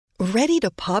Ready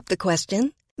to pop the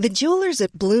question? The jewelers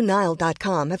at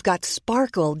BlueNile.com have got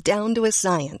sparkle down to a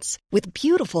science with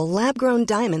beautiful lab-grown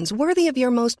diamonds worthy of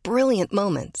your most brilliant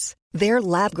moments. Their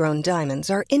lab-grown diamonds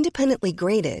are independently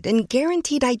graded and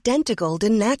guaranteed identical to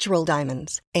natural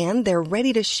diamonds, and they're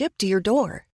ready to ship to your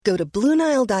door. Go to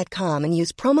BlueNile.com and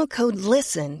use promo code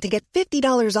LISTEN to get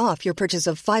 $50 off your purchase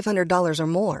of $500 or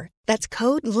more. That's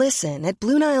code LISTEN at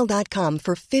BlueNile.com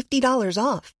for $50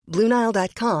 off.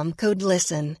 BlueNile.com, code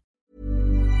LISTEN.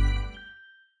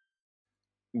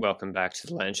 Welcome back to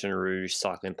the Lantern Rouge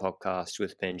Cycling Podcast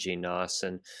with Benji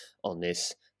Narson. On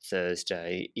this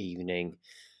Thursday evening,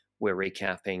 we're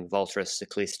recapping Volta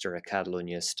Ciclista a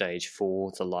Catalunya Stage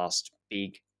 4, the last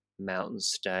big mountain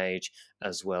stage,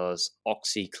 as well as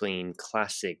Oxyclean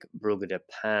Classic Brugge de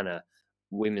Panne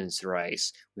women's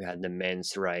race. We had the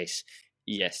men's race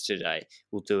yesterday.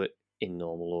 We'll do it in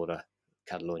normal order.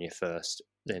 Catalunya first,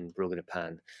 then Brugge de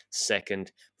Panne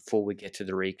second. Before we get to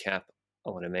the recap, I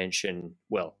want to mention,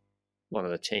 well, one of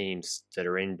the teams that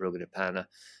are in Brugge de Panne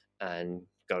and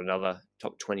got another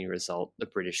top 20 result. The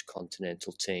British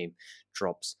Continental team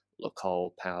drops Le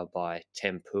Col powered by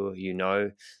Tempur. You know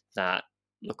that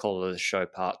Le Col are the show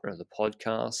partner of the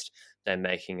podcast. They're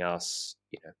making us,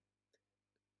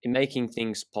 making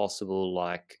things possible,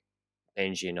 like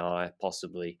Benji and I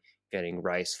possibly getting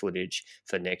race footage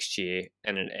for next year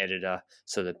and an editor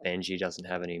so that Benji doesn't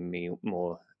have any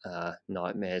more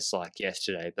nightmares like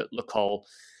yesterday. But Le Col,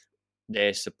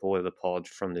 their support of the pod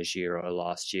from the Giro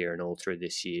last year and all through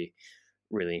this year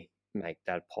really make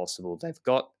that possible. They've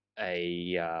got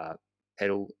a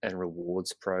pedal and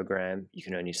rewards program. You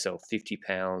can only sell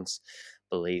 £50.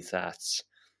 Believe that's,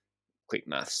 quick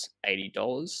maths,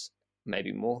 $80,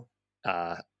 maybe more,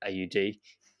 AUD,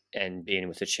 and being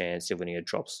with a chance of winning a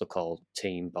Drops Le Col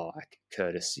team bike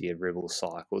courtesy of Ribble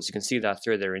Cycles. You can see that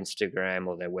through their Instagram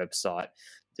or their website.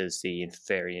 There's the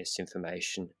various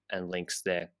information and links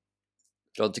there.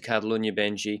 On to Catalunya,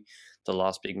 Benji, the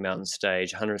last big mountain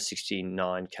stage,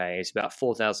 169 Ks, about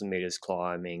 4,000 metres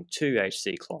climbing, 2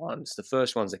 HC climbs. The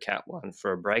first one's a Cat 1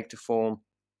 for a break to form.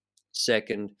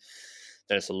 Second,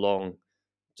 then it's a long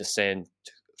descent,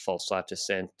 false flat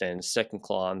descent. Then second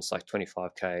climb's like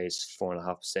 25 Ks,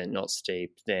 4.5%, not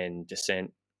steep. Then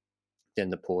descent, then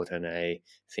the Panne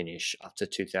finish up to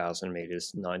 2,000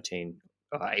 metres, 18.5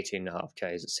 Ks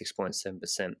at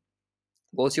 6.7%.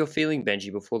 What was your feeling,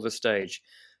 Benji, before the stage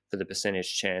for the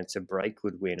percentage chance a break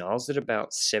would win? I was at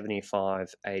about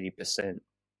 75, 80%.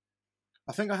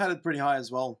 I think I had it pretty high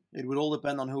as well. It would all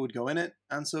depend on who would go in it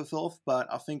and so forth, but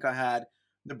I think I had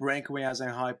the breakaway as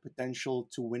a high potential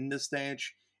to win the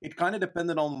stage. It kind of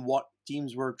depended on what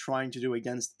teams were trying to do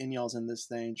against Ineos in this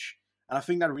stage, and I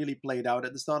think that really played out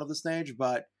at the start of the stage,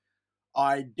 but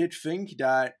I did think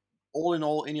that all in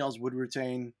all, Ineos would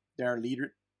retain their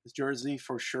leader jersey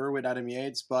for sure with Adam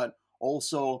Yates, but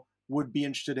also would be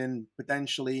interested in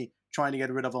potentially trying to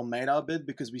get rid of Almeida a bit,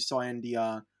 because we saw in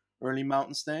the early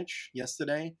mountain stage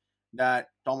yesterday that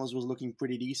Thomas was looking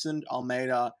pretty decent.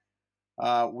 Almeida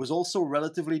was also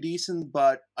relatively decent,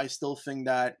 but I still think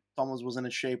that Thomas was in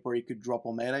a shape where he could drop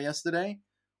Almeida yesterday,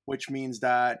 which means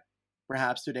that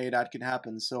perhaps today that could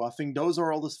happen. So I think those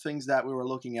are all the things that we were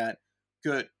looking at.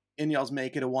 Could Ineos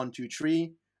make it a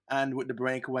 1-2-3? And with the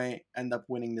breakaway, end up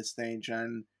winning the stage.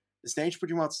 And the stage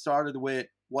pretty much started with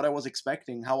what I was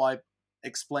expecting, how I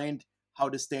explained how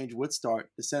the stage would start.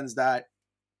 The sense that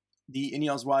the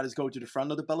Ineos riders go to the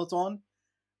front of the peloton,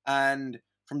 and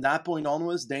from that point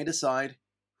onwards, they decide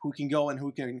who can go and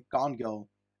who can't go.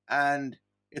 And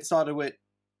it started with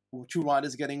 2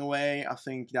 riders getting away. I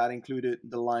think that included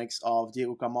the likes of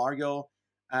Diego Camargo,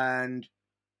 and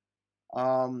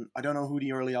I don't know who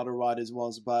the early other riders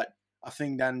was, but I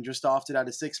think then just after that,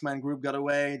 a 6-man group got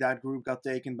away. That group got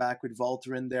taken back with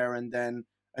Volta in there, and then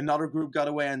another group got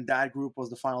away, and that group was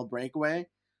the final breakaway.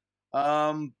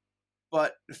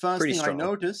 But the first thing I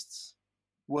noticed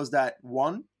was that,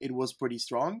 one, it was pretty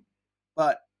strong,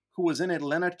 but who was in it?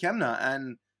 Lennart Kemna.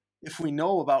 And if we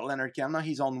know about Lennart Kemna,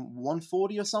 he's on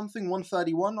 140 or something,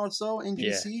 131 or so in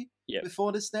GC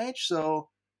before this stage. So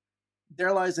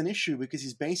there lies an issue, because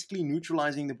he's basically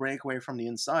neutralizing the breakaway from the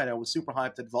inside. I was super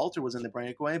hyped that Volta was in the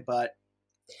breakaway, but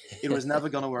it was never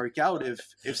going to work out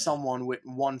if someone with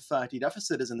 130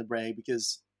 deficit is in the break,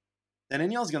 because then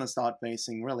Ineos going to start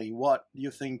pacing, really. What do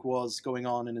you think was going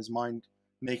on in his mind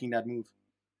making that move?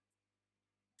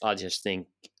 I just think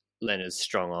Leonard's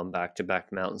strong on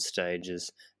back-to-back mountain stages,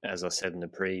 as I said in the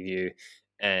preview.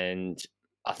 And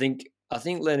I think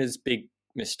Leonard's big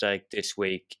mistake this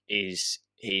week is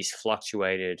he's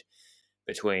fluctuated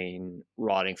between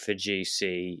riding for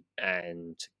GC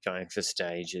and going for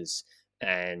stages.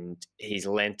 and he's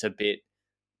lent a bit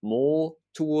more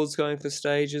towards going for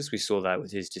stages. We saw that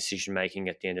with his decision making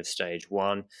at the end of stage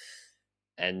 1,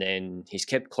 and then he's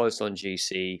kept close on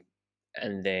GC,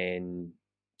 and then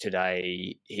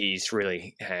today he's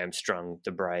really hamstrung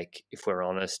the break. If we're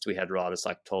honest, we had riders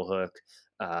like Tolherk,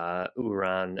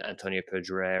 Uran, Antonio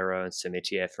Pedrero, and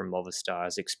Semitiev from Movistar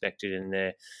as expected in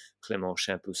there. Clément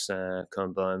Champoussin,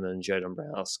 Koen Bowman, Joe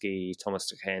Dombrowski, Thomas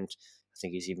de Gent. I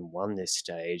think he's even won this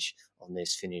stage on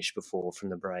this finish before from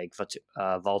the break.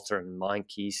 Volta and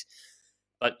Meinkies.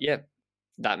 But yeah,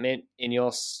 that meant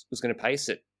Ineos was going to pace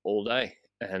it all day.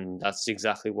 And that's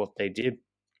exactly what they did.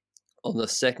 On the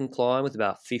second climb, with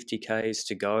about 50 Ks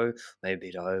to go, maybe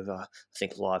a bit over, I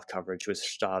think live coverage was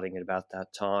starting at about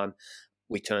that time,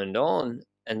 we turned on,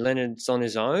 and Leonard's on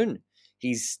his own.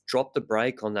 He's dropped the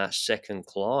brake on that second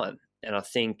climb, and I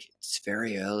think it's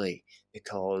very early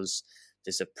because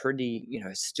there's a pretty,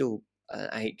 still an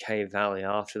 8K valley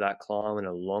after that climb and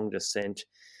a long descent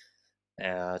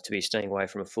to be staying away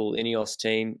from a full Ineos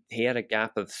team. He had a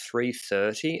gap of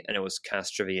 3:30, and it was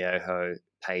Castroviejo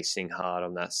pacing hard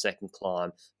on that second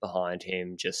climb behind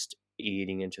him, just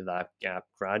eating into that gap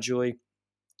gradually.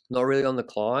 Not really on the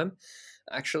climb,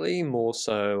 actually, more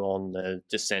so on the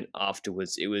descent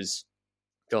afterwards. It was,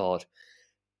 God,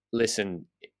 listen,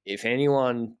 if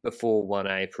anyone before 1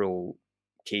 April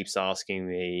keeps asking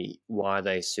me why are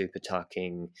they super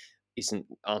tucking,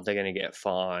 aren't they going to get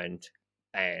fined?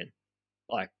 And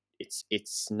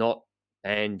it's not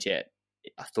banned yet.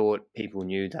 I thought people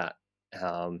knew that.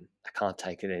 I can't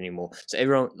take it anymore. So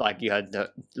everyone, you had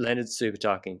Leonard super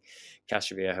tucking,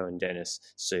 Castroviejo and Dennis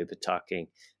super tucking,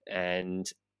 and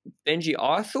Benji,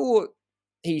 I thought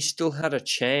he still had a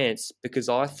chance because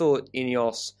I thought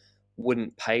Ineos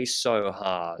wouldn't pace so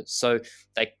hard. So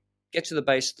they get to the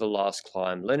base of the last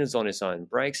climb. Leonard's on his own.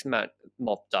 Brakes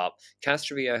mopped up.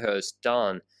 Castroviejo's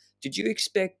done. Did you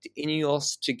expect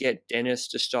Ineos to get Dennis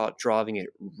to start driving it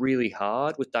really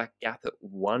hard with that gap at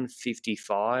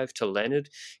 1:55 to Leonard,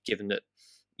 given that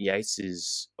Yates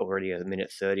is already a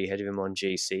minute 30 ahead of him on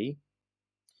GC?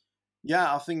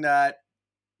 Yeah, I think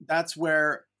that's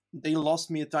where they lost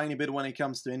me a tiny bit when it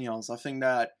comes to Ineos. I think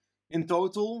that in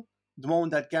total, the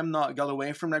moment that Kemna got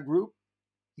away from that group,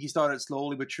 he started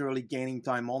slowly but surely gaining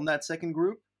time on that second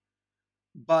group.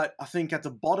 But I think at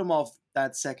the bottom of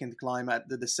that second climb, at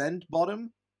the descent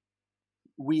bottom,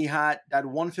 we had that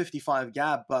 1:55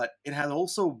 gap, but it had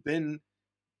also been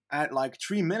at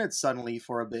 3 minutes suddenly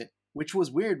for a bit, which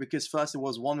was weird because first it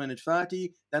was 1 minute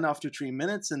 30, then after 3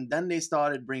 minutes, and then they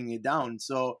started bringing it down.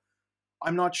 So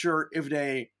I'm not sure if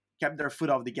they kept their foot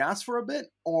off the gas for a bit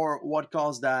or what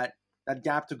caused that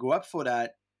gap to go up for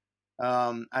that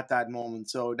at that moment.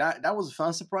 So that was a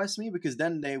fun surprise to me because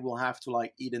then they will have to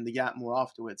eat in the gap more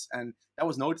afterwards. And that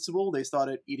was noticeable. They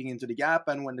started eating into the gap,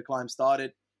 and when the climb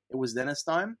started, it was Dennis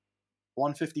time.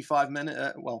 1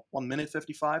 minute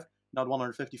 55, not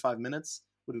 155 minutes,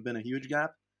 would have been a huge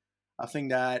gap. I think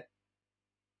that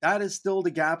is still the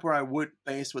gap where I would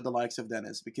pace with the likes of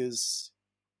Dennis because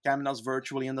Kamena's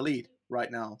virtually in the lead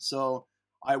right now. So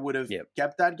I would have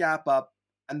kept that gap up,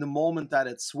 and the moment that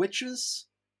it switches,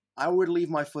 I would leave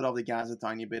my foot off the gas a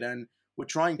tiny bit and would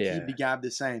try and keep the gap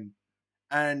the same.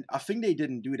 And I think they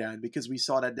didn't do that because we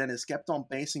saw that Dennis kept on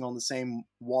pacing on the same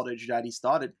wattage that he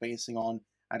started pacing on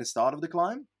at the start of the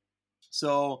climb.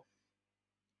 So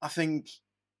I think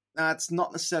that's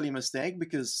not necessarily a mistake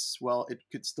because, well, it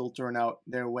could still turn out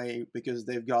their way because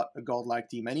they've got a godlike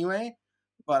team anyway.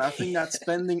 But I think that's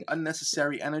spending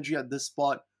unnecessary energy at this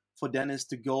spot for Dennis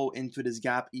to go into this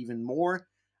gap even more.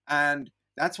 And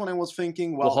that's when I was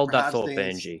thinking, well, hold that thought,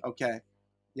 Benji. Okay.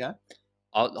 Yeah?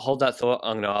 I'll hold that thought.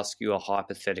 I'm going to ask you a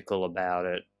hypothetical about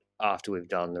it after we've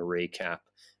done the recap.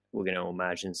 We're going to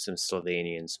imagine some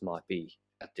Slovenians might be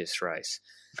at this race.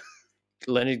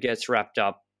 Leonard gets wrapped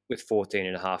up with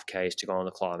 14.5 Ks to go on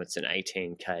the climb. It's an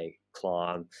 18K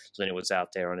climb. Leonard was out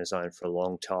there on his own for a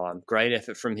long time. Great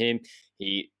effort from him.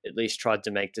 He at least tried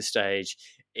to make the stage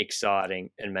exciting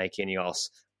and make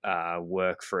Ineos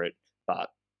work for it. But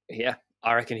yeah,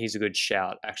 I reckon he's a good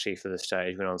shout actually for the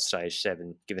stage when on stage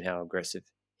 7, given how aggressive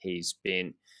he's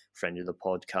been. Friend of the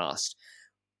podcast.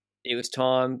 It was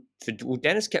time for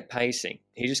Dennis kept pacing.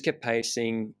 He just kept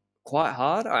pacing quite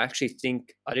hard. I actually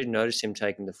think I didn't notice him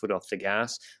taking the foot off the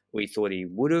gas. We thought he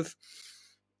would have.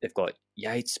 They've got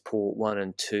Yates, Port 1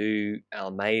 and 2,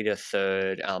 Almeida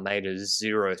 3rd. Almeida's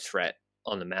zero threat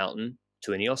on the mountain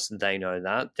to Ineos. They know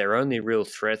that. Their only real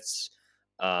threats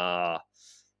are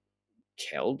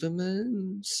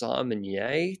Kelderman, Simon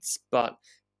Yates, but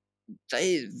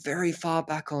they're very far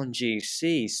back on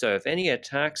GC. So if any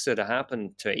attacks that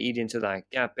happen to eat into that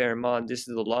gap, bear in mind this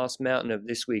is the last mountain of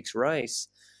this week's race.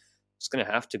 It's going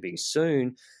to have to be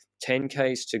soon.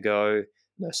 10Ks to go.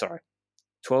 No, sorry.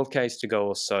 12Ks to go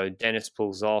or so. Dennis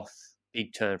pulls off.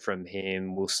 Big turn from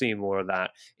him. We'll see more of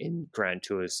that in Grand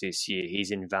Tours this year. He's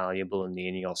invaluable in the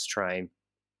Ineos train.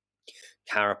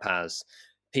 Carapaz.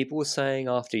 People were saying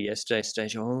after yesterday's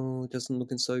stage, oh, it doesn't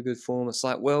look in so good form. It's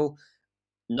like, well,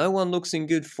 no one looks in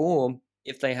good form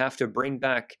if they have to bring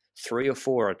back 3 or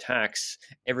 4 attacks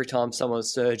every time someone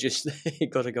surges.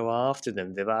 They've got to go after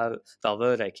them.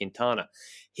 Valverde, Quintana.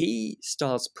 He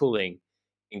starts pulling.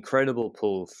 Incredible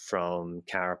pull from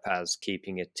Carapaz,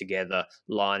 keeping it together,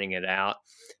 lining it out.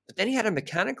 But then he had a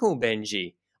mechanical,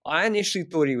 Benji. I initially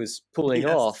thought he was pulling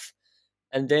off.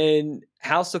 And then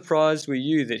how surprised were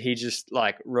you that he just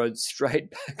rode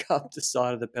straight back up the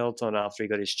side of the peloton after he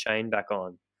got his chain back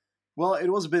on? Well, it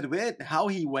was a bit weird how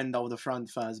he went over the front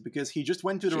fast, because he just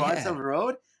went to the right side of the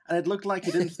road, and it looked like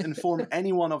he didn't inform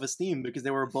anyone of his team, because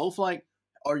they were both like,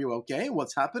 "Are you okay?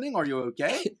 What's happening? Are you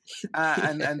okay?"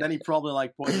 And then he probably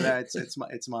pointed out, "It's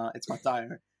my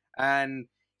tire," and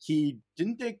he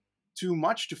didn't take too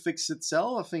much to fix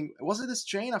itself. I think was it his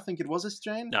chain? I think it was his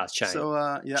chain. No, it's chain.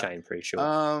 So chain, pretty sure.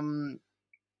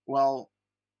 Well,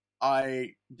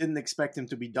 I didn't expect him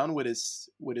to be done with his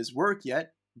work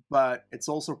yet. But it's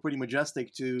also pretty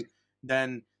majestic to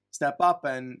then step up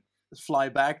and fly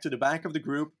back to the back of the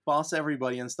group, pass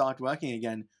everybody, and start working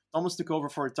again. Thomas took over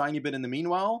for a tiny bit in the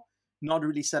meanwhile, not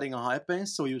really setting a high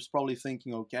pace, so he was probably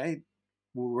thinking, okay,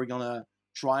 we're going to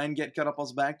try and get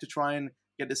Carapaz back to try and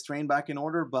get this train back in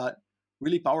order, but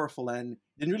really powerful, and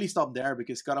didn't really stop there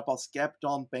because Carapaz kept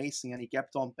on pacing, and he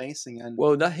kept on pacing. And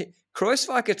well,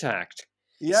 Kruijswijk attacked.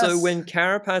 Yes. So when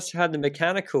Carapaz had the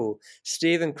mechanical,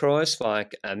 Steven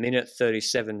Kruijswijk, a minute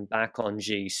 37 back on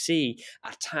GC,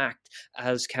 attacked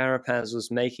as Carapaz was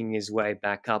making his way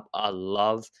back up. I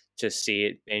love to see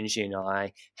it. Benji and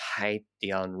I hate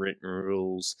the unwritten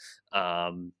rules.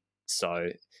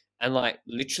 Literally,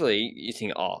 you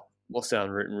think, oh, what's the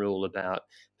unwritten rule about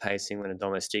pacing when a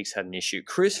domestique's had an issue?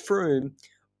 Chris Froome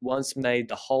once made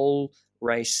the whole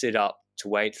race sit up to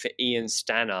wait for Ian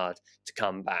Stannard to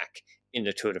come back in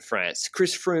the Tour de France.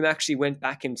 Chris Froome actually went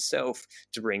back himself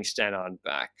to bring Stannard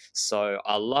back. So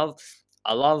I love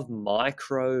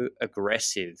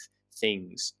micro-aggressive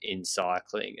things in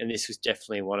cycling, and this was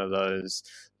definitely one of those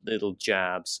little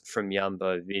jabs from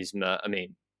Jumbo-Visma. I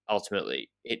mean, ultimately,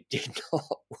 it did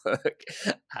not work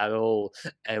at all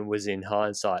and was, in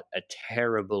hindsight, a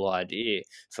terrible idea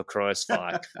for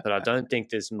Kruijswijk. But I don't think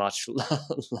there's much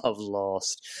love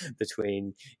lost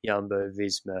between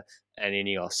Jumbo-Visma and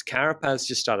Ineos. Carapaz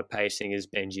just started pacing, as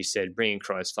Benji said, bringing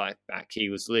Kruijswijk back. He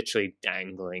was literally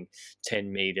dangling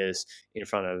 10 meters in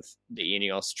front of the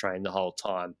Ineos train the whole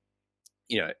time.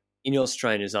 Ineos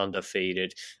train is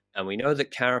undefeated. And we know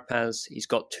that Carapaz, he's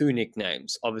got 2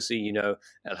 nicknames. Obviously, El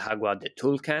Jaguar de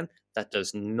Tulcan. That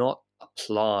does not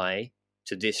apply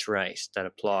to this race. That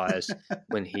applies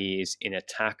when he is in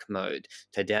attack mode.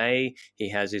 Today, he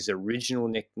has his original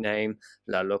nickname,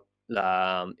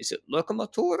 is it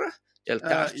Locomotora del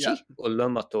Carchi or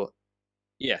Lomotor?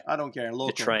 Yeah. I don't care.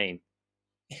 The train.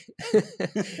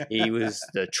 He was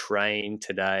the train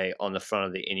today on the front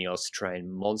of the Ineos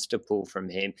train. Monster pull from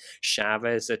him.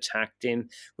 Chavez attacked him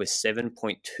with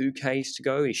 7.2 Ks to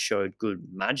go. He showed good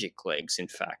magic legs, in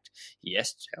fact,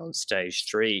 yesterday on stage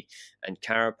 3. And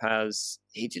Carapaz,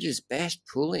 he did his best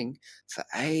pulling for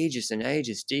ages and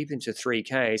ages deep into 3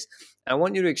 Ks. And I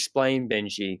want you to explain,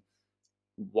 Benji,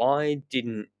 why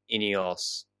didn't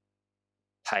Ineos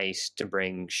pace to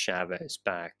bring Chavez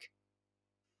back?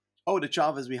 Oh, the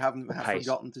Chavez, we have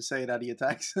forgotten to say that he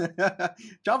attacks.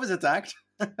 Chavez attacked.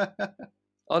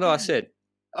 Oh, no, I said.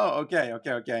 Oh, okay.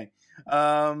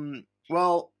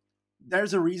 Well,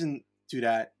 there's a reason to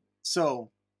that. So,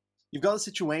 you've got a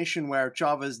situation where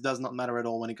Chavez does not matter at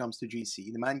all when it comes to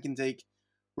GC. The man can take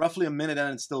roughly a minute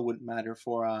and it still wouldn't matter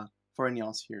for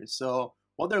Ineos here. So,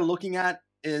 what they're looking at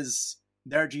is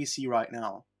their GC right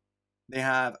now. They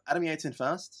have Adam Yates in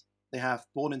first. They have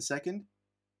Bourne in second.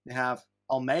 They have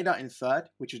Almeida in third,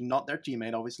 which is not their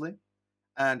teammate, obviously,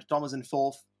 and Thomas in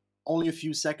fourth, only a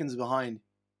few seconds behind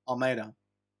Almeida.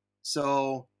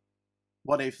 So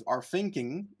what they are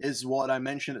thinking is what I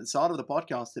mentioned at the start of the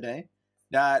podcast today,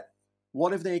 that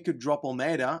what if they could drop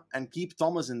Almeida and keep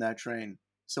Thomas in that train?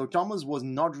 So Thomas was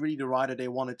not really the rider they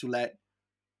wanted to let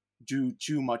do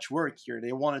too much work here.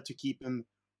 They wanted to keep him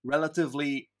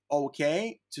relatively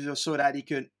okay so that he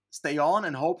could stay on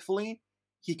and hopefully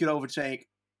he could overtake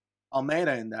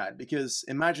Almeida in that, because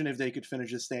imagine if they could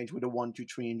finish the stage with a 1-2-3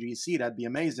 in GC, that'd be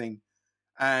amazing.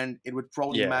 And it would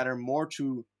probably matter more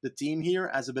to the team here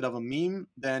as a bit of a meme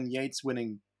than Yates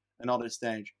winning another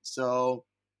stage. So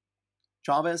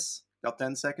Chavez got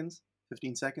 10 seconds,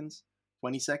 15 seconds,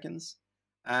 20 seconds,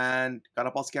 and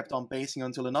Carapaz kept on pacing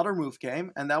until another move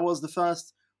came, and that was the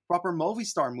first proper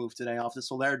Movistar move today after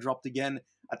Soler dropped again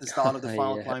at the start of the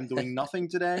final climb doing nothing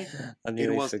today.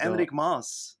 It was Enric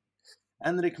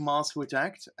Mas who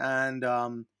attacked,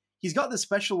 and he's got this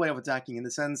special way of attacking in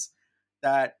the sense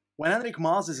that when Enric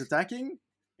Mas is attacking,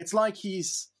 it's like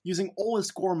he's using all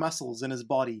his core muscles in his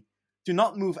body to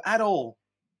not move at all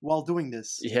while doing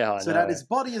this. Yeah, so that his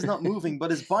body is not moving,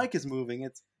 but his bike is moving.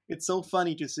 It's so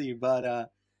funny to see. But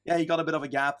he got a bit of a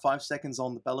gap, 5 seconds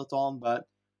on the peloton, but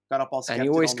Carapaz and he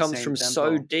always comes from tempo.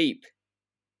 So deep.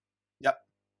 Yep.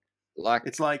 Like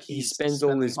it's like he spends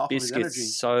all his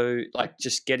biscuits so like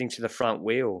just getting to the front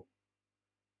wheel.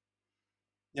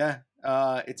 Yeah,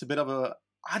 it's a bit of a,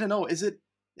 I don't know, is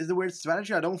the weird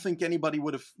strategy? I don't think anybody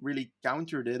would have really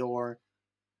countered it, or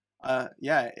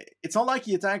it's not like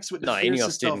he attacks with the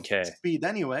fiercest of speed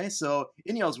anyway, so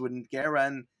Ineos wouldn't care,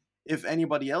 and if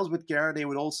anybody else would care, they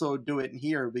would also do it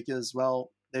here because,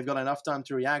 well, they've got enough time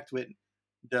to react with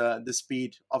the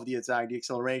speed of the attack, the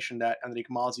acceleration that Enric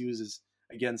Mas uses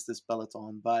against this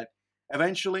peloton. But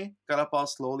eventually,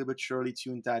 Carapaz slowly but surely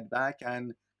tuned that back,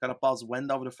 and Carapaz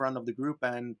went over the front of the group,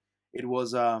 and it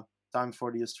was time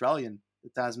for the Australian,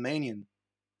 the Tasmanian,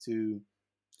 to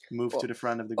move to the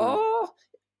front of the group.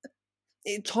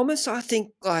 Thomas, I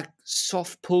think, like,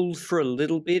 soft pulled for a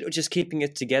little bit, or just keeping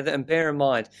it together. And bear in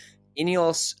mind,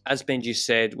 Ineos, as Benji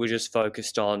said, were just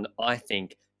focused on, I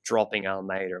think, dropping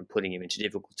Almeida and putting him into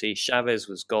difficulty. Chavez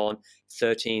was gone,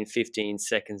 13, 15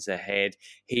 seconds ahead.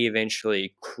 He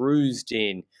eventually cruised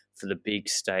in for the big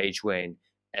stage when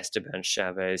Esteban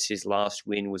Chavez, his last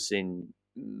win was in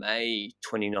May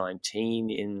 2019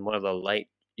 in one of the late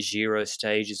Giro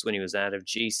stages when he was out of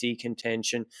GC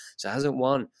contention. So hasn't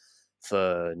won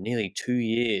for nearly 2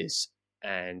 years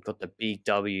and got the big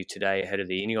W today ahead of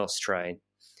the Ineos train.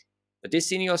 But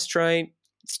this Ineos train,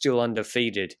 still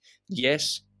undefeated.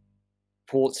 Yes,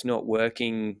 Port's not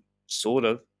working sort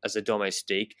of as a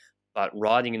domestique, but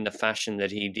riding in the fashion that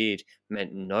he did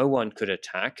meant no one could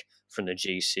attack from the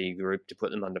GC group to put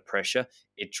them under pressure.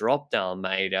 It dropped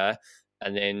Almeida,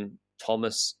 and then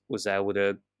Thomas was able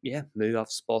to, move up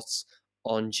spots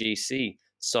on GC.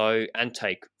 So, and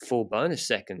take 4 bonus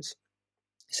seconds.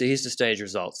 So here's the stage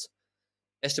results.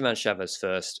 Esteban Chavez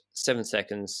first, 7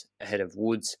 seconds ahead of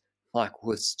Woods. Mike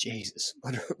Woods, Jesus,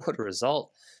 what a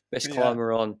result. Best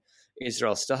climber on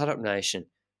Israel Startup Nation.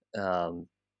 I'm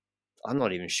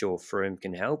not even sure Froome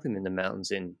can help him in the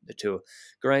mountains in the Tour.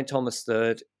 Geraint Thomas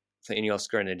third for Ineos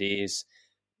Grenadiers,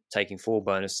 taking 4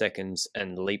 bonus seconds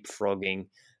and leapfrogging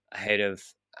ahead of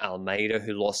Almeida,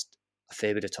 who lost a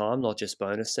fair bit of time, not just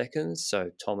bonus seconds.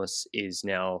 So Thomas is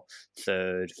now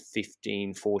third,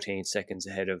 15, 14 seconds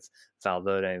ahead of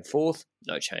Valverde in fourth.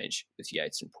 No change with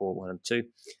Yates and Port 1 and 2.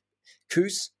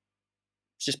 Koos,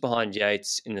 just behind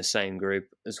Yates in the same group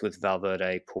as with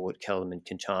Valverde, Port, Kellerman,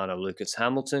 Quintana, Lucas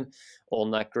Hamilton, all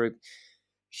in that group.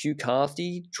 Hugh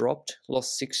Carthy dropped,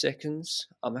 lost 6 seconds.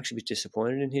 I'm actually a bit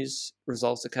disappointed in his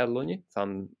results at Catalunya, if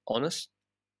I'm honest.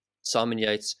 Simon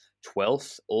Yates,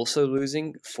 12th, also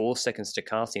losing 4 seconds to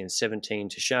Carthy and 17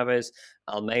 to Chavez.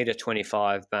 Almeida,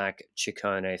 25 back.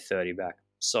 Ciccone, 30 back.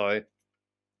 So,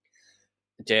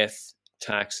 death,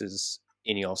 taxes,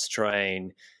 Ineos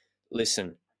train.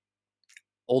 Listen,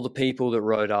 all the people that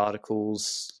wrote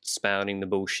articles spouting the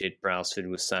bullshit Brailsford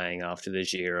was saying after the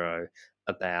Giro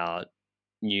about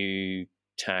new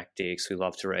tactics, we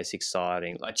love to race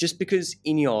exciting. Like, just because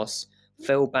Ineos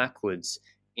fell backwards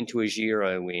into a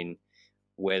Giro win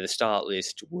where the start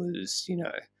list was,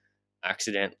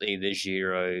 accidentally the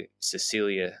Giro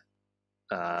Sicilia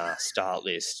start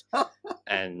list.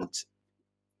 And,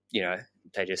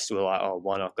 they just were like, oh,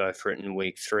 why not go for it in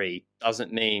week 3?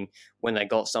 Doesn't mean when they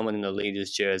got someone in the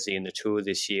leader's jersey in the Tour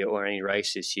this year or any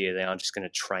race this year, they aren't just going to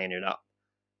train it up.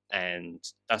 And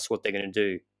that's what they're going to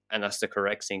do. And that's the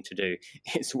correct thing to do.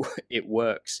 It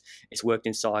works. It's worked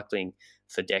in cycling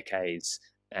for decades,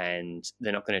 and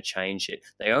they're not going to change it.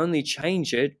 They only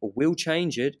change it or will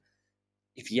change it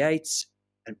if Yates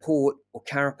and Port or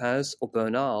Carapaz or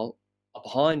Bernal are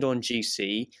behind on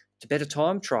GC to better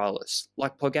time trialists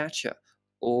like Pogacar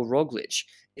or Roglic.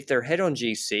 If they're ahead on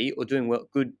GC or doing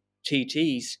good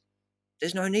TTs,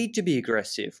 there's no need to be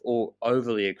aggressive or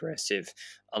overly aggressive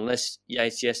unless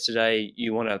Yates yesterday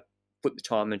you want to put the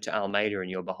time into Almeida and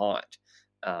you're behind.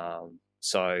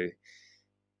 So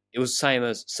it was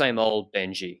same old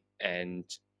Benji, and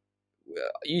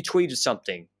you tweeted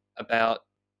something about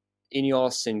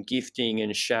Ineos and gifting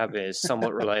and Chavez,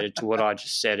 somewhat related to what I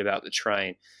just said about the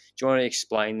train. Do you want to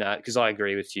explain that? Because I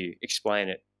agree with you. Explain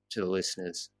it to the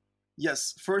listeners.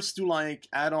 Yes, first to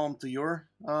add on to your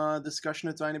discussion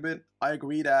a tiny bit, I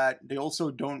agree that they also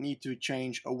don't need to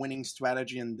change a winning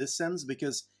strategy in this sense,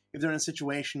 because if they're in a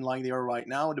situation like they are right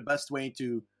now, the best way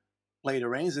to play the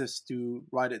race is to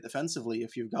ride it defensively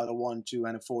if you've got a 1, 2,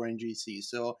 and a 4 in GC.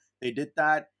 So they did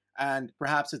that, and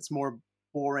perhaps it's more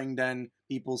boring than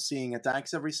people seeing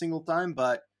attacks every single time,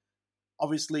 but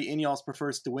obviously, Ineos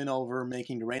prefers to win over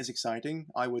making the race exciting.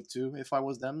 I would too if I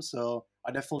was them. So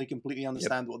I definitely completely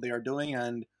understand what they are doing,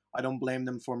 and I don't blame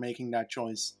them for making that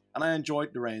choice. And I enjoyed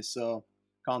the race, so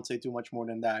can't say too much more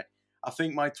than that. I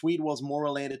think my tweet was more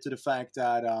related to the fact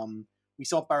that we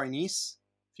saw Paris-Nice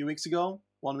a few weeks ago,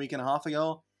 1 week and a half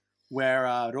ago, where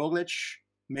Roglic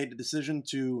made the decision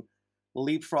to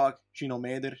leapfrog Gino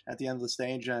Meder at the end of the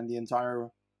stage, and the entire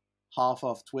half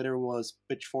of Twitter was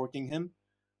pitchforking him.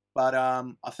 But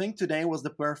I think today was the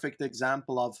perfect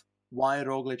example of why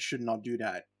Roglic should not do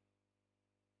that.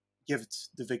 Give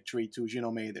the victory to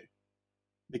Gino Meder.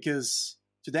 Because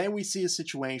today we see a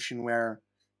situation where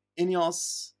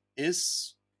Ineos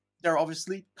they're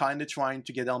obviously kind of trying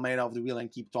to get Almeida off the wheel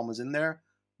and keep Thomas in there.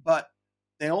 But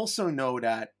they also know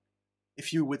that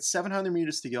if you, with 700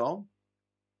 meters to go,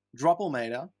 drop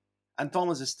Almeida, and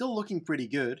Thomas is still looking pretty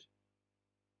good,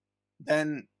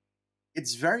 then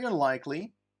it's very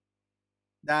unlikely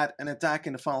that an attack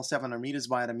in the final 700 meters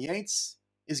by Adam Yates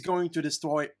is going to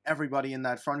destroy everybody in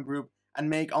that front group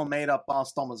and make Almeida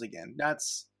pass Thomas again.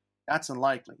 That's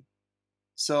unlikely.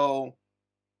 So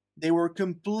they were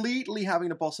completely having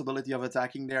the possibility of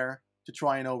attacking there to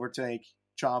try and overtake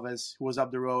Chavez, who was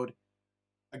up the road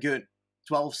a good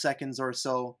 12 seconds or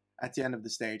so at the end of the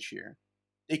stage here.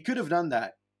 They could have done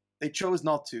that. They chose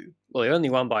not to. Well, he only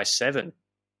won by 7.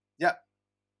 Yeah.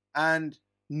 And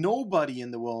nobody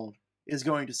in the world is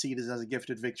going to see this as a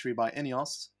gifted victory by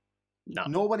Ineos. No.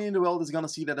 Nobody in the world is going to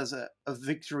see that as a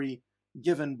victory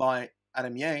given by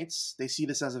Adam Yates. They see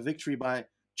this as a victory by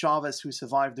Chavez, who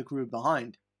survived the group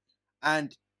behind.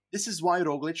 And this is why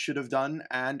Roglic should have done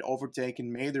and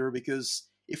overtaken Meder, because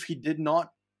if he did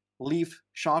not leave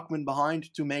Schachmann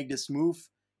behind to make this move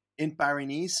in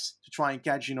Paris-Nice to try and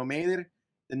catch Gino Meder,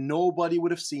 then nobody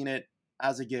would have seen it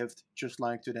as a gift, just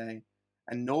like today.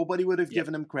 And nobody would have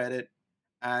given him credit.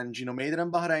 And Gino Meder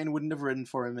and Bahrain wouldn't have ridden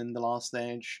for him in the last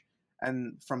stage.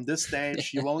 And from this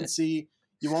stage, you won't see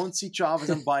Chavez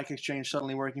and Bike Exchange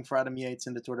suddenly working for Adam Yates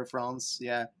in the Tour de France.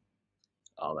 Yeah.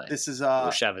 Oh man, this is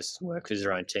well, Chavez worked with his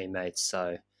own teammates,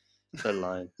 so let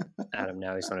alone Adam.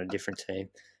 Now he's on a different team.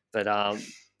 But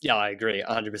yeah, I agree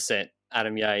 100%.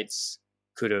 Adam Yates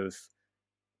could have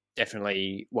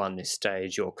definitely won this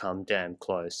stage or come damn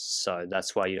close. So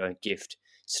that's why you don't gift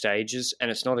stages, and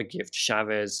it's not a gift.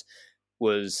 Chavez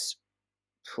was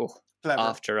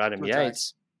after Adam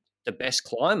Yates the best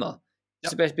climber.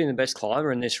 He's been the best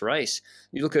climber in this race.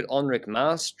 You look at Enric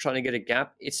Mas trying to get a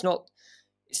gap. It's not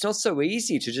so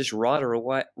easy to just ride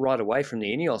away from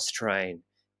the Ineos train.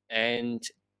 And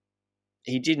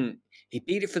he didn't. He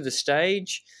beat it for the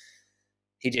stage.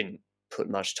 He didn't put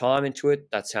much time into it.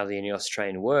 That's how the Ineos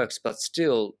train works. But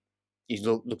still, you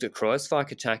looked at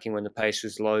Kreuzfahrt attacking when the pace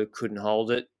was low, couldn't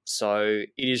hold it. So it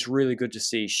is really good to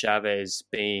see Chavez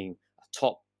being a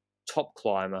top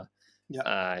climber.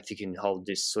 If he can hold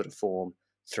this sort of form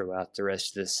throughout the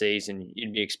rest of the season,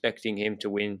 you'd be expecting him to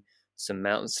win some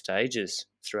mountain stages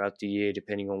throughout the year,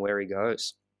 depending on where he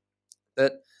goes.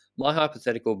 But my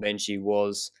hypothetical, Benji,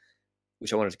 was,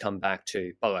 which I wanted to come back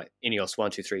to, by the way, Ineos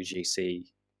 1, 2, 3 GC,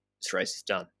 this race is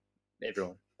done.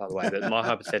 Everyone, by the way. But my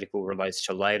hypothetical relates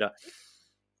to later.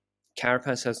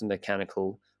 Carapaz has a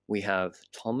mechanical. We have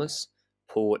Thomas,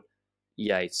 Port,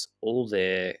 Yates, all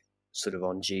there sort of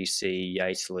on GC,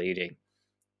 Yates leading.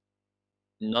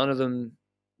 None of them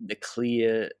the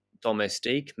clear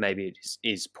domestique, maybe it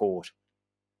is Port.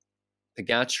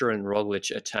 Pogačar and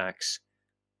Roglic attacks.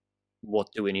 What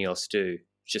do Ineos do?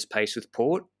 Just pace with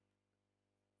Port?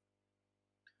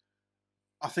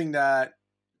 I think that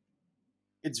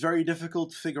it's very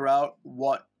difficult to figure out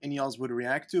what Ineos would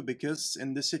react to, because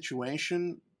in this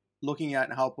situation, looking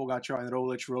at how Pogačar and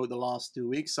Roglic rode the last 2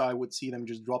 weeks, I would see them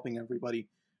just dropping everybody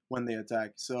when they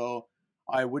attack. So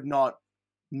I would not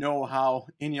know how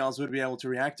Ineos would be able to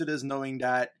react to this, knowing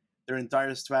that their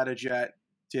entire strategy at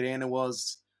Tirreno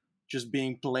was just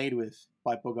being played with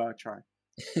by Pogačar.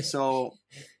 So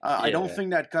I don't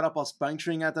think that Carapaz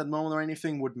puncturing at that moment or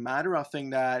anything would matter. I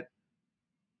think that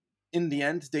in the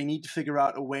end, they need to figure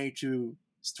out a way to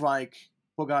strike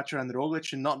Pogačar and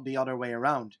Roglic and not the other way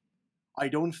around. I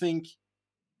don't think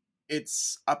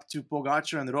it's up to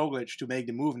Pogacar and Roglic to make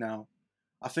the move now.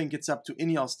 I think it's up to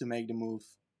Ineos to make the move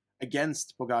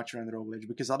against Pogacar and Roglic,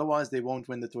 because otherwise they won't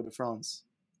win the Tour de France.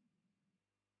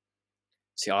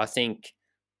 See, I think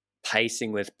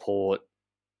pacing with Port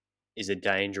is a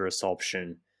dangerous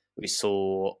option. We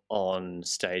saw on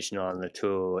stage 9 of the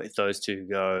Tour, if those two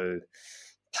go,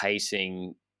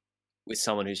 pacing with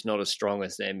someone who's not as strong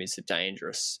as them is a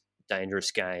dangerous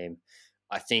game.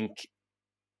 I think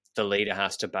the leader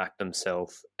has to back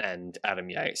themselves, and Adam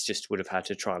Yates just would have had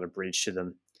to try to bridge to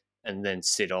them and then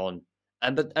sit on.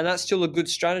 And that's still a good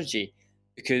strategy,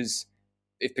 because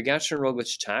if Pogacar and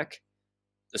Roglic attack,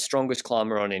 the strongest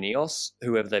climber on Ineos,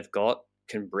 whoever they've got,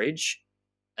 can bridge.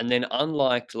 And then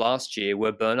unlike last year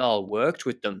where Bernal worked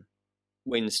with them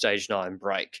when stage 9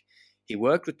 break, he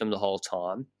worked with them the whole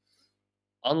time.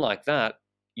 Unlike that,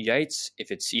 Yates,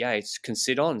 if it's Yates, can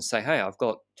sit on and say, hey, I've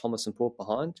got Thomas and Port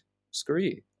behind. Screw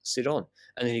you, sit on.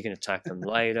 And then you can attack them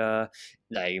later.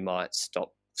 They might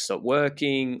stop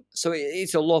working. So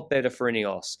it's a lot better for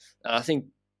Ineos. And I think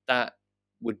that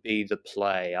would be the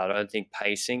play. I don't think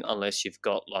pacing, unless you've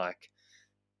got like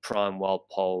prime Wild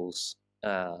Poles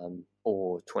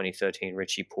or 2013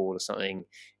 Richie Port or something,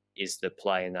 is the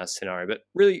play in that scenario. But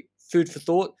really, food for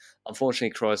thought.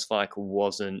 Unfortunately, Kruijswijk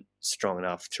wasn't strong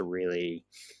enough to really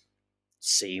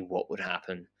see what would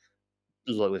happen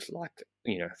with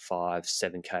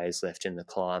 5-7 Ks left in the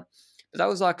climb. But that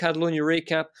was our Catalunya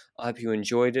recap. I hope you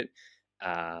enjoyed it.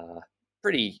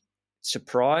 Pretty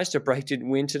surprised a break didn't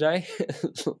win today.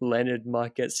 Leonard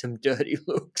might get some dirty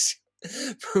looks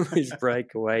from his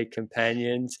breakaway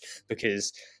companions,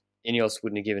 because Ineos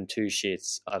wouldn't have given two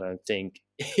shits, I don't think,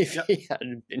 if he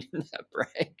hadn't been in that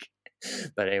break.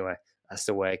 But anyway, that's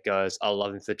the way it goes. I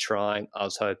love him for trying. I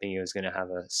was hoping he was going to have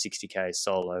a 60k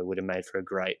solo. Would have made for a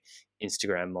great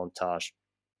Instagram montage.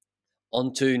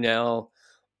 On to now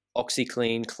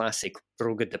Oxyclean Classic,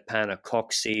 Brugge de Panne,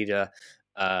 Coxeter,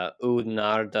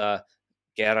 Oudenaarde,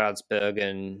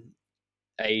 Gerardsbergen,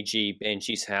 AG,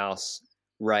 Benji's house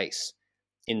race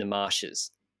in the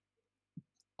marshes.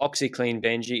 Oxyclean,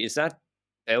 Benji, is that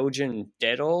Belgian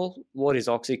Dettol? What is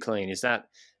Oxyclean? Is that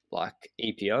like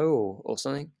EPO or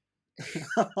something?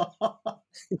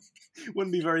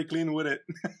 Wouldn't be very clean, would it?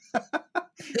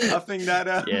 I think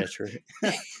that... yeah, true.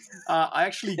 I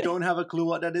actually don't have a clue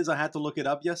what that is. I had to look it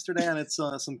up yesterday, and it's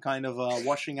some kind of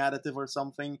washing additive or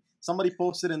something. Somebody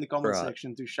posted in the comment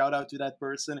section to shout out to that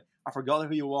person. I forgot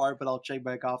who you are, but I'll check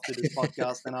back after this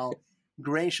podcast, and I'll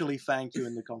graciously thank you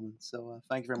in the comments. So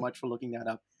thank you very much for looking that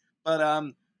up.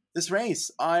 But this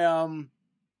race, I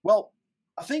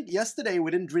think yesterday we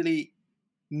didn't really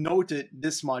note it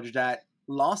this much, that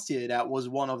last year that was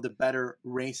one of the better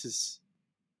races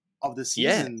of the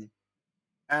season.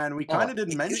 Yeah. And we kind of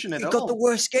didn't mention it at all. You got the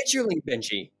worst scheduling,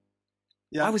 Benji.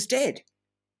 Yeah. I was dead.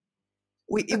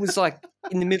 It was like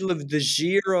in the middle of the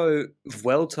Giro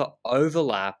Vuelta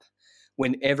overlap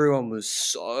when everyone was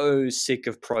so sick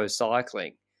of pro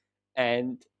cycling.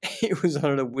 And it was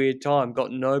on a weird time,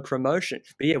 got no promotion.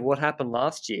 But yeah, what happened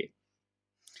last year?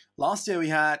 Last year we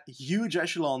had huge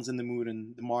echelons in the mood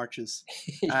and the marches.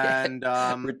 Yeah, and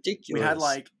ridiculous. We had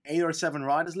like 8 or 7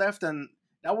 riders left, and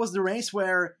that was the race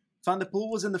where Van der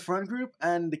Poel was in the front group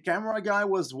and the camera guy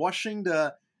was washing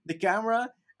the camera,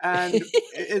 and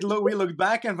we looked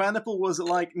back and Van der Poel was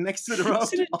like next to the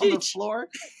road on the floor.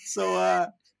 So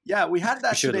yeah, we had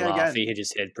that today again. He hit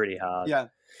his head pretty hard. Yeah,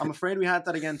 I'm afraid we had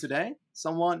that again today.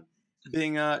 Someone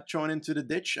being thrown into the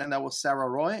ditch, and that was Sarah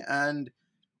Roy. And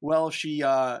well, she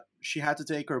had to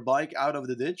take her bike out of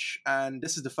the ditch, and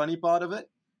this is the funny part of it.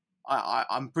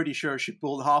 I'm pretty sure she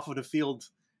pulled half of the field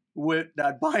with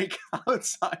that bike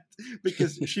outside,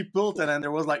 because she pulled it and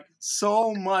there was like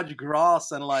so much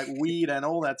grass and like weed and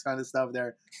all that kind of stuff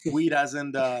there. Weed as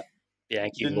in the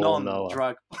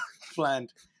non-drug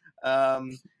plant.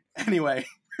 Anyway,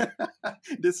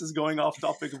 this is going off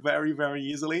topic very, very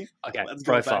easily. Okay, let's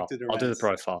profile. Go back to the I'll do the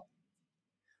profile.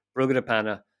 Brugge de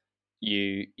Panne,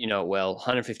 you know it well,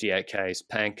 158 Ks,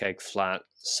 pancake flat,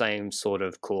 same sort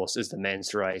of course as the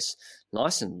men's race.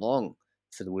 Nice and long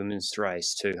for the women's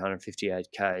race too, 158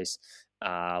 Ks.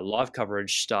 Live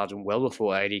coverage started well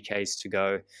before 80 Ks to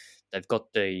go. They've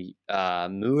got the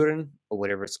Muren, or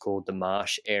whatever it's called, the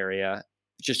marsh area.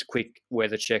 Just a quick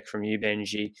weather check from you,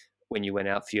 Benji, when you went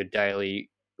out for your daily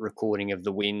recording of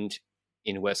the wind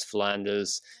in West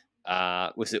Flanders.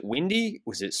 Was it windy?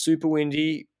 Was it super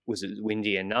windy? Was it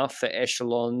windy enough for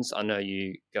echelons? I know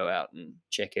you go out and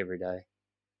check every day.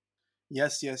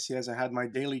 Yes. I had my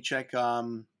daily check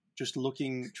just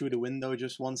looking through the window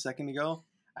just 1 second ago.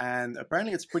 And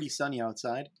apparently it's pretty sunny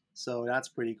outside. So that's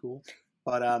pretty cool.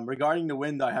 But regarding the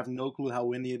wind, I have no clue how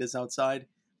windy it is outside.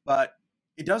 But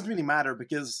it doesn't really matter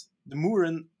because the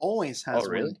Mooren always has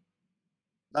really? wind.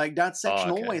 Like, that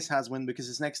section okay. always has wind because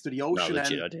it's next to the No, ocean.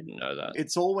 legit, And I didn't know that.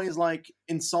 it's always like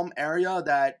in some area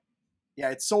that, yeah,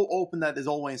 it's so open that it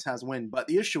always has wind. But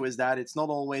the issue is that it's not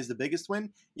always the biggest wind.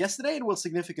 Yesterday it was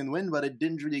significant wind, but it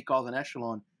didn't really cause an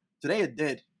echelon. Today it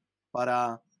did.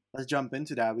 But let's jump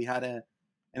into that. We had an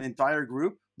entire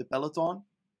group, the peloton.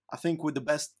 I think with the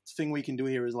best thing we can do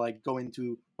here is like go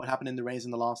into what happened in the race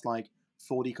in the last like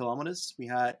 40 kilometers. We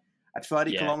had at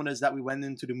 30 kilometers that we went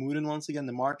into the Mooren once again,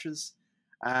 the marches,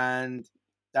 and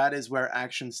that is where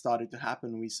action started to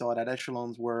happen. We saw that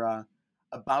echelons were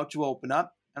about to open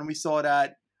up, and we saw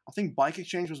that I think Bike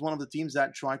Exchange was one of the teams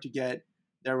that tried to get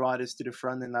their riders to the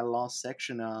front in that last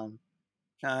section,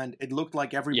 and it looked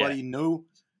like everybody knew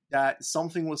that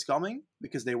something was coming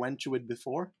because they went to it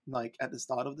before, like at the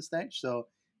start of the stage. So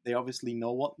they obviously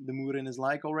know what the Mooren is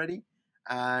like already.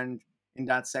 And in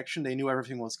that section, they knew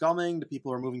everything was coming. The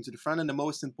people were moving to the front, and the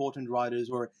most important riders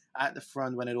were at the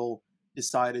front when it all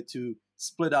decided to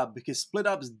split up, because split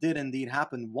ups did indeed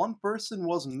happen. One person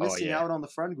was missing out on the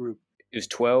front group. It was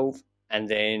 12, and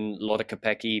then Lotte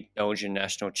Kopecky, Belgian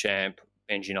national champ.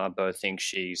 Benji and I both think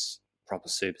she's a proper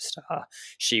superstar.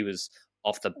 She was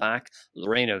off the back.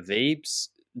 Lorena Wiebes,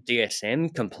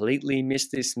 DSM, completely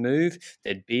missed this move.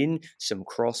 There'd been some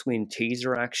crosswind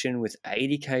teaser action with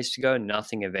 80 k's to go.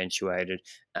 Nothing eventuated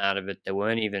out of it. There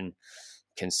weren't even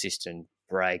consistent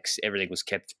breaks. Everything was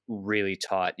kept really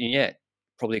tight. And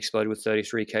probably exploded with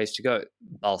 33 k's to go.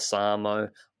 Balsamo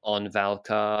on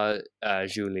Valkar,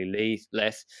 Julie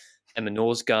Leth, Emma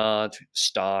Norsgaard,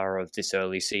 star of this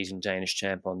early season Danish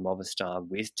champ on Movistar,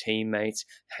 with teammates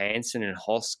Hansen and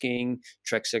Hosking,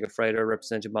 Trek Segafredo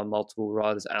represented by multiple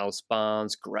riders, Alice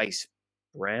Barnes, Grace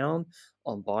Brown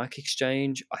on Bike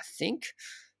Exchange, I think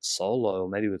solo,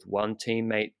 maybe with one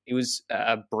teammate. It was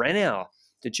Brennauer,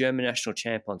 the German national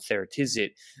champ on Theratizit,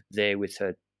 there with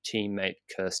her teammate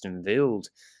Kirsten Wild.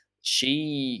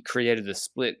 She created the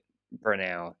split,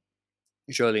 Brennauer.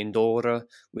 Jolene Dora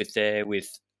with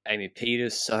Amy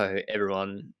Peters, so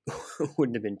everyone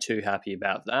wouldn't have been too happy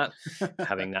about that,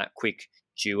 having that quick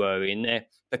duo in there.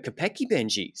 But Kopecky,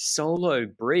 Benji, solo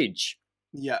bridge.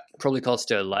 Yeah. Probably cost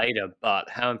her later, but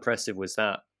how impressive was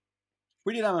that?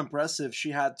 Pretty damn impressive.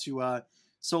 She had to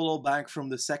solo back from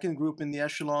the second group in the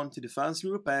echelon to the first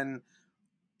group, and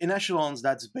in echelons,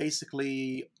 that's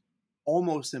basically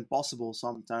almost impossible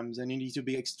sometimes, and you need to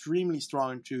be extremely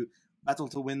strong to battle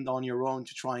to win on your own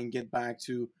to try and get back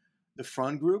to the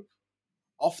front group.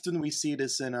 Often we see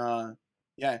this in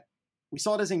we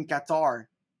saw this in Qatar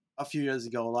a few years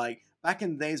ago. Like back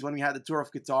in the days when we had the Tour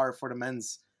of Qatar for the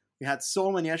men's, we had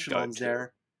so many echelons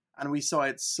there, and we saw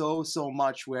it so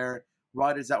much where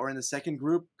riders that were in the second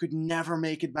group could never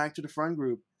make it back to the front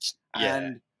group.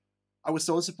 And I was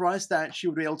so surprised that she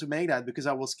would be able to make that, because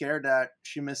I was scared that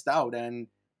she missed out, and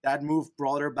that move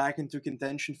brought her back into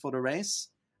contention for the race.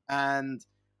 And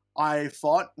I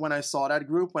thought when I saw that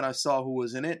group, when I saw who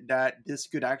was in it, that this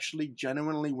could actually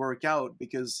genuinely work out,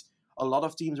 because a lot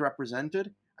of teams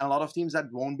represented and a lot of teams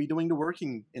that won't be doing the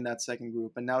working in that second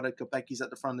group. And now that Kopecky's at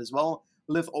the front as well,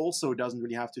 Liv also doesn't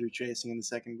really have to do chasing in the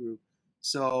second group.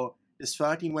 So this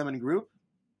 13 women group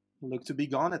looked to be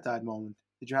gone at that moment.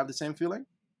 Did you have the same feeling?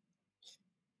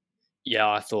 Yeah,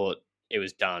 I thought it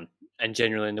was done. And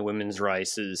generally in the women's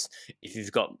races, if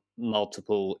you've got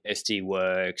multiple SD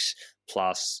Works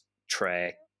plus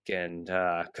Trek and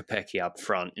Kopecky up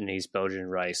front in these Belgian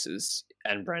races,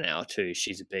 and Brennauer too,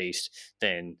 she's a beast,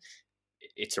 then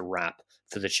it's a wrap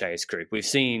for the chase group. We've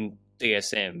seen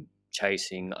DSM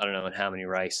chasing, I don't know in how many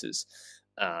races.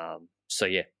 So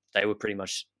yeah, they were pretty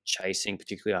much chasing,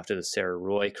 particularly after the Sarah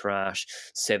Roy crash.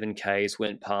 7Ks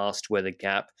went past where the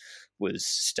gap was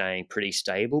staying pretty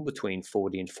stable between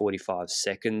 40 and 45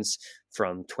 seconds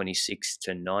from 26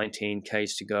 to 19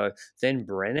 Ks to go. Then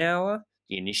Brennauer,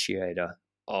 the initiator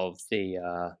of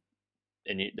the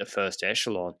first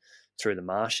echelon through the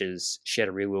marshes, she had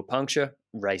a rear wheel puncture.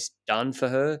 Race done for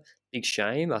her. Big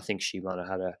shame. I think she might have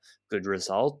had a good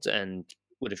result and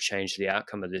would have changed the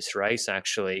outcome of this race,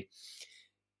 actually.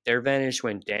 Their advantage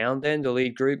went down then, the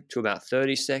lead group, to about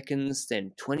 30 seconds,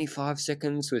 then 25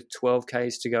 seconds with 12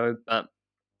 Ks to go. But I've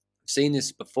seen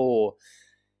this before.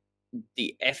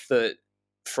 The effort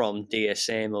from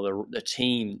DSM or the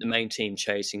team, the main team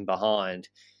chasing behind,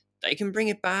 they can bring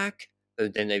it back,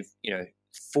 but then they've,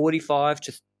 45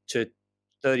 to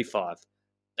 35.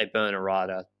 They burn a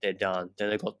rider, they're done.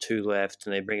 Then they've got 2 left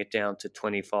and they bring it down to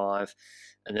 25.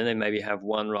 And then they maybe have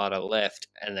 1 rider left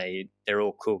and they're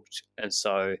all cooked. And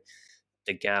so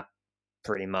the gap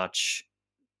pretty much,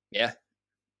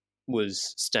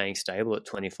 was staying stable at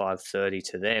 25:30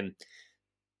 to them.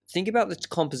 Think about the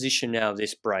composition now of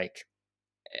this break.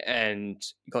 And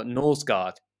you got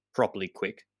Norsgaard, properly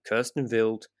quick. Kirsten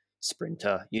Wild,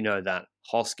 sprinter, you know that.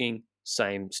 Hosking,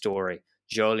 same story.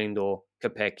 Jolindor,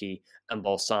 Kopecky, and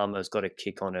Balsamo's got a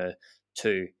kick on her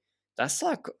too. That's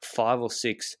like 5 or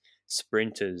 6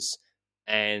 sprinters.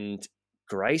 And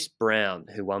Grace Brown,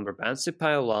 who won Brabantse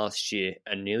Pijl last year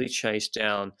and nearly chased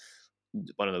down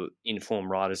one of the informed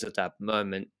riders at that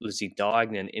moment, Lizzie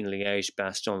Deignan in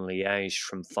Liège-Bastogne-Liège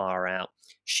from far out.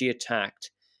 She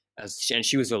attacked, and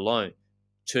she was alone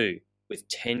too, with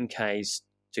 10 Ks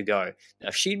to go. Now,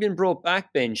 if she'd been brought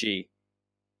back, Benji,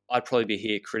 I'd probably be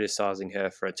here criticising her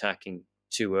for attacking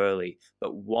too early.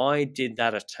 But why did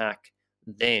that attack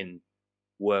then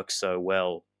work so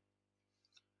well?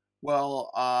 Well,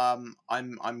 I'm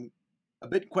a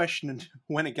bit questioned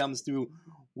when it comes to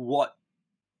what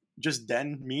just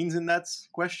then means in that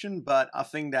question, but I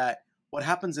think that what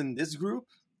happens in this group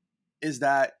is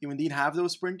that you indeed have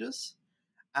those sprinters,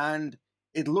 and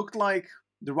it looked like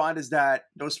the riders that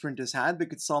those sprinters had,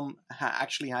 because some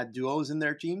actually had duos in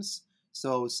their teams,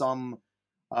 so some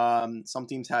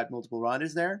teams had multiple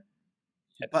riders there,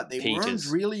 but they weren't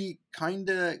really kind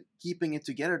of keeping it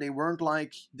together. They weren't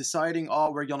like deciding,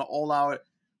 oh, we're gonna all out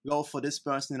go for this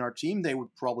person in our team. They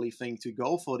would probably think to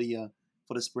go for the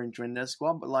sprinter in their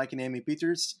squad, but like Amy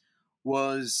Peters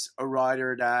was a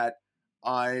rider that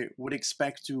I would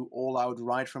expect to all out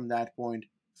ride from that point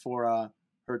for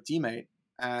her teammate,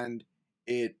 and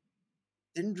it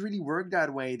didn't really work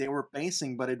that way. They were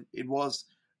pacing, but it was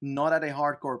not at a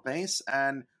hardcore pace,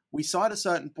 and we saw at a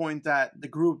certain point that the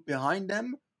group behind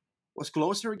them was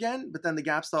closer again, but then the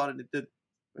gap started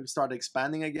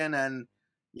expanding again, and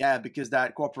yeah, because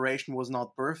that cooperation was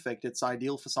not perfect. It's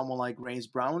ideal for someone like Grace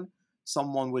Brown,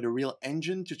 someone with a real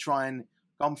engine to try and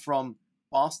come from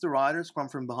past the riders, come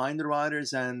from behind the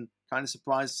riders, and kind of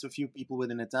surprise a few people with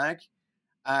an attack.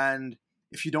 And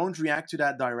if you don't react to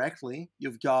that directly,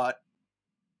 you've got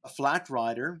a flat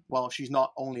rider. Well, she's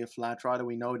not only a flat rider,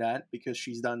 we know that, because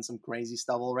she's done some crazy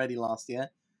stuff already last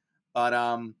year. But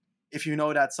if you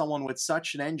know that someone with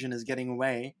such an engine is getting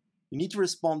away, you need to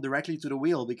respond directly to the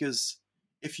wheel, because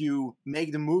if you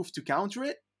make the move to counter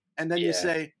it, and then you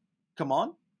say, come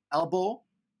on, elbow,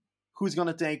 who's going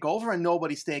to take over, and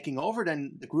nobody's taking over,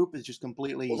 then the group is just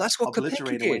completely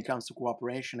obliterated when it comes to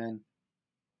cooperation. And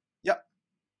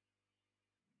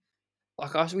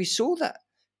like we saw that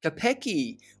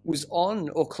Kopecky was on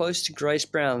or close to Grace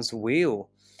Brown's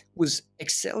wheel, was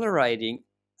accelerating,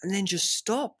 and then just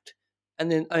stopped.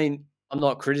 And then, I mean, I'm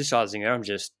not criticizing her, I'm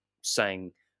just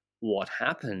saying what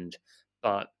happened.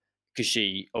 But because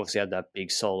she obviously had that big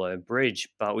solo bridge,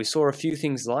 but we saw a few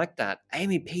things like that.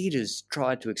 Amy Peters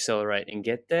tried to accelerate and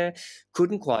get there,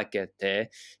 couldn't quite get there.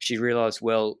 She realized,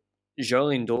 well,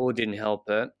 Jolindor didn't help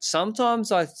her.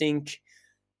 Sometimes I think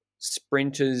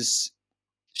sprinters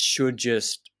should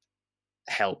just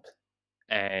help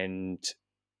and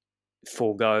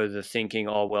forego the thinking,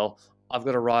 oh, well, I've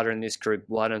got a rider in this group,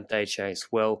 why don't they chase?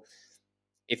 Well,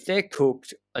 if they're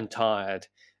cooked and tired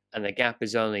and the gap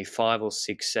is only 5 or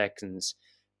 6 seconds,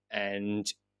 and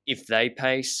if they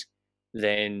pace,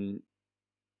 then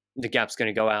the gap's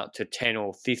going to go out to 10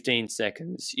 or 15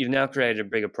 seconds. You've now created a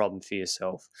bigger problem for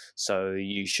yourself. So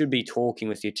you should be talking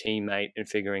with your teammate and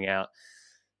figuring out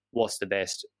what's the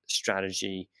best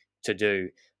strategy to do.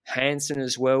 Hansen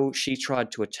as well, she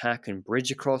tried to attack and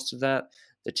bridge across to that.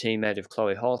 The teammate of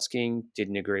Chloe Hosking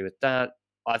didn't agree with that.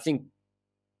 I think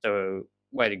the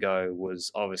way to go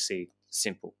was obviously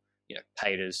simple. You know,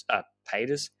 Peters,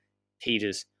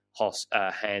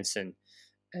 Hansen,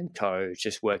 and co.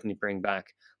 just working to bring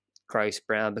back Grace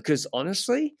Brown. Because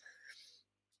honestly,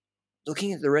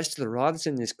 looking at the rest of the riders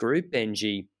in this group,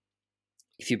 Benji,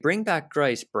 if you bring back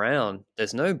Grace Brown,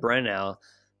 there's no Brennau.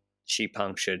 She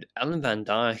punctured. Alan Van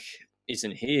Dijk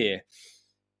isn't here.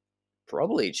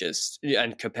 Probably just,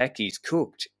 and Kopecky's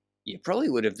cooked. You probably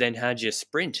would have then had your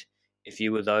sprint if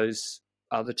you were those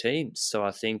other teams. So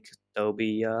I think they'll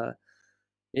be,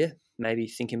 maybe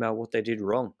thinking about what they did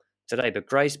wrong today. But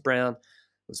Grace Brown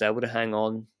was able to hang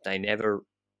on.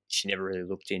 She never really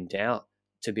looked in doubt,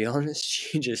 to be honest.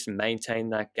 She just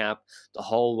maintained that gap the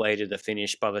whole way to the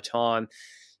finish. By the time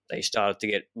they started to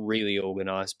get really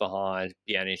organised behind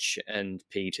Bianic and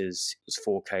Peters, it was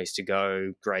 4 Ks to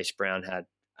go. Grace Brown had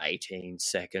 18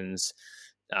 seconds.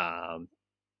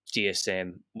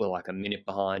 DSM were like a minute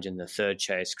behind in the third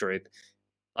chase group.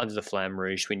 Under the Flamme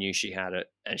Rouge, we knew she had it,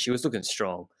 and she was looking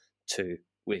strong too,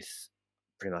 with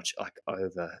pretty much like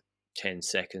over 10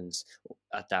 seconds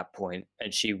at that point,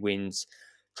 and she wins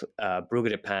Brugge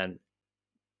de Panne.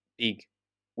 Big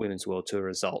Women's World Tour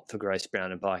result for Grace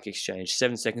Brown and Bike Exchange.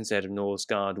 7 seconds out of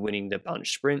Norsgaard, winning the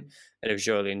bunch sprint, out of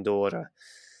Jolien Dorder.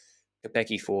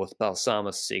 Kopecky 4th, Balsamo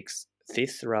 6th,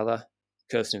 5th rather,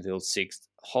 Kirstenfield 6th,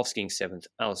 Hosking 7th,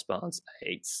 Alice Barnes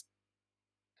 8th,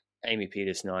 Amy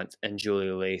Peters 9th, and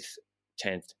Julia Leith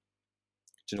 10th.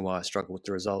 Don't know why I struggle with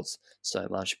the results so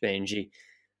much, Benji.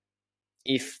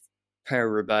 If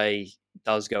Paris-Roubaix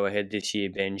does go ahead this year,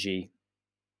 Benji,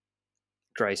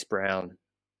 Grace Brown,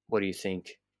 what do you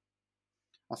think?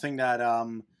 I think that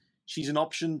she's an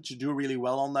option to do really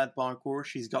well on that parcours.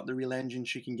 She's got the real engine.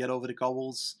 She can get over the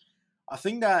cobbles. I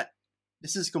think that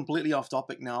this is completely off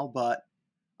topic now, but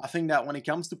I think that when it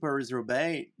comes to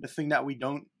Paris-Roubaix, the thing that we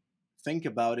don't think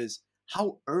about is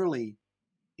how early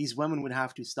these women would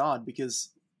have to start, because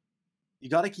you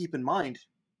got to keep in mind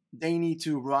they need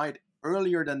to ride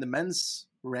earlier than the men's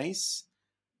race,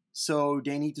 so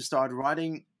they need to start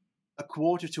riding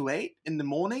 7:45 in the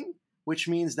morning, which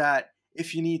means that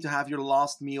if you need to have your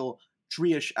last meal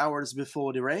 3-ish hours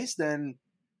before the race, then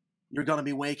you're going to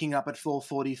be waking up at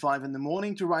 4:45 in the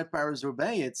morning to ride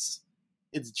Paris-Roubaix.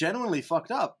 It's genuinely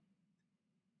fucked up.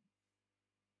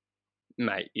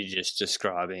 Mate, you're just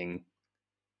describing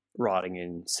riding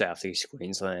in southeast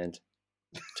Queensland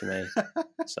to me.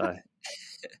 So,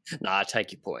 I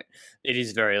take your point. It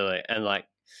is very early. And like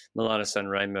Milano San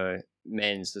Remo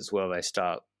men's as well, they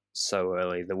start so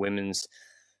early. The women's.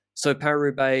 So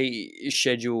Paris-Roubaix is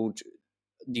scheduled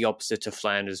the opposite to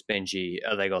Flanders, Benji.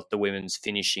 They got the women's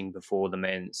finishing before the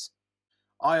men's?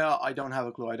 I don't have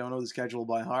a clue. I don't know the schedule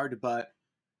by heart, but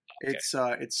okay.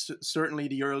 It's certainly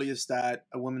the earliest that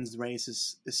a women's race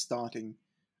is starting.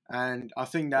 And I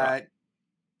think that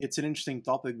it's an interesting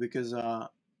topic because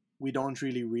we don't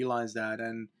really realize that.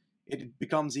 And it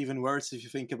becomes even worse if you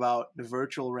think about the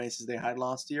virtual races they had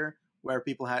last year, where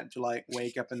people had to like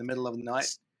wake up in the middle of the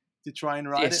night to try and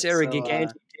ride it. Sarah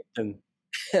Giganti did them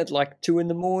at like 2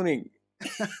 a.m.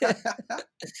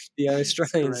 The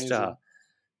Australian star.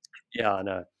 Yeah, I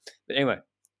know. But anyway,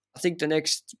 I think the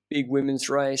next big women's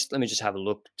race, let me just have a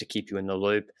look to keep you in the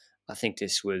loop. I think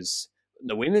this was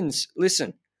the women's.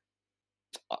 Listen,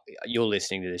 you're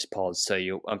listening to this pod, so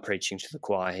I'm preaching to the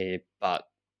choir here, but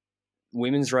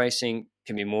women's racing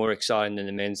can be more exciting than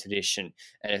the men's edition.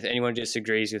 And if anyone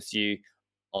disagrees with you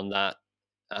on that,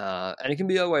 and it can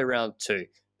be the other way around too,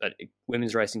 but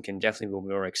women's racing can definitely be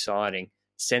more exciting.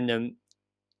 Send them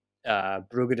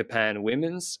Brugge de Panne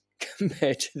women's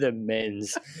compared to the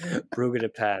men's Brugge de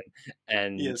Panne,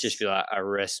 and just be like, I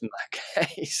rest my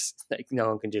case. Like, no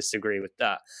one can disagree with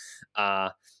that.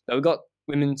 But we've got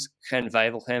women's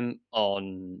Gent-Wevelgem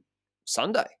on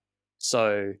Sunday,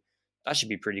 so that should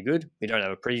be pretty good. We don't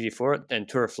have a preview for it. Then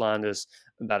Tour of Flanders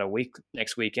about a week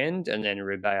next weekend, and then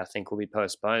Roubaix I think will be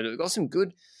postponed. We've got some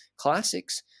good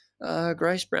classics.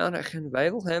 Grace Brown at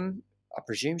Gent-Wevelgem, I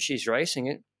presume she's racing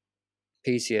it.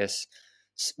 PCS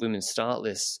women's start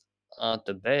lists aren't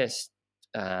the best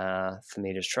for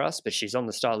me to trust, but she's on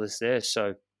the start list there,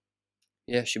 so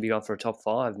yeah, she'll be on for a top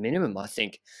 5 minimum, I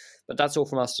think. But that's all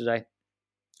from us today.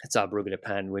 It's our Brugge de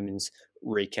Panne women's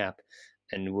recap,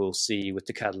 and we'll see you with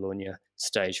the Catalunya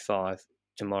Stage 5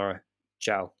 tomorrow.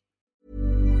 Ciao.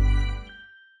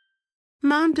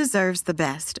 Mom deserves the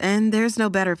best, and there's no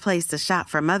better place to shop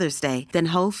for Mother's Day than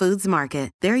Whole Foods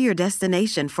Market. They're your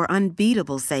destination for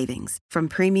unbeatable savings, from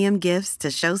premium gifts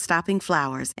to show-stopping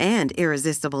flowers and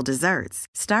irresistible desserts.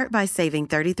 Start by saving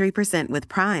 33% with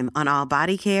Prime on all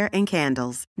body care and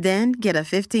candles. Then get a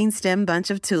 15-stem bunch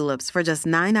of tulips for just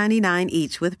 $9.99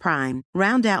 each with Prime.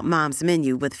 Round out Mom's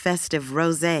menu with festive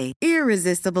rosé,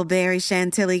 irresistible berry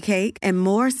chantilly cake, and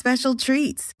more special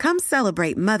treats. Come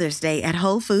celebrate Mother's Day at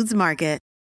Whole Foods Market.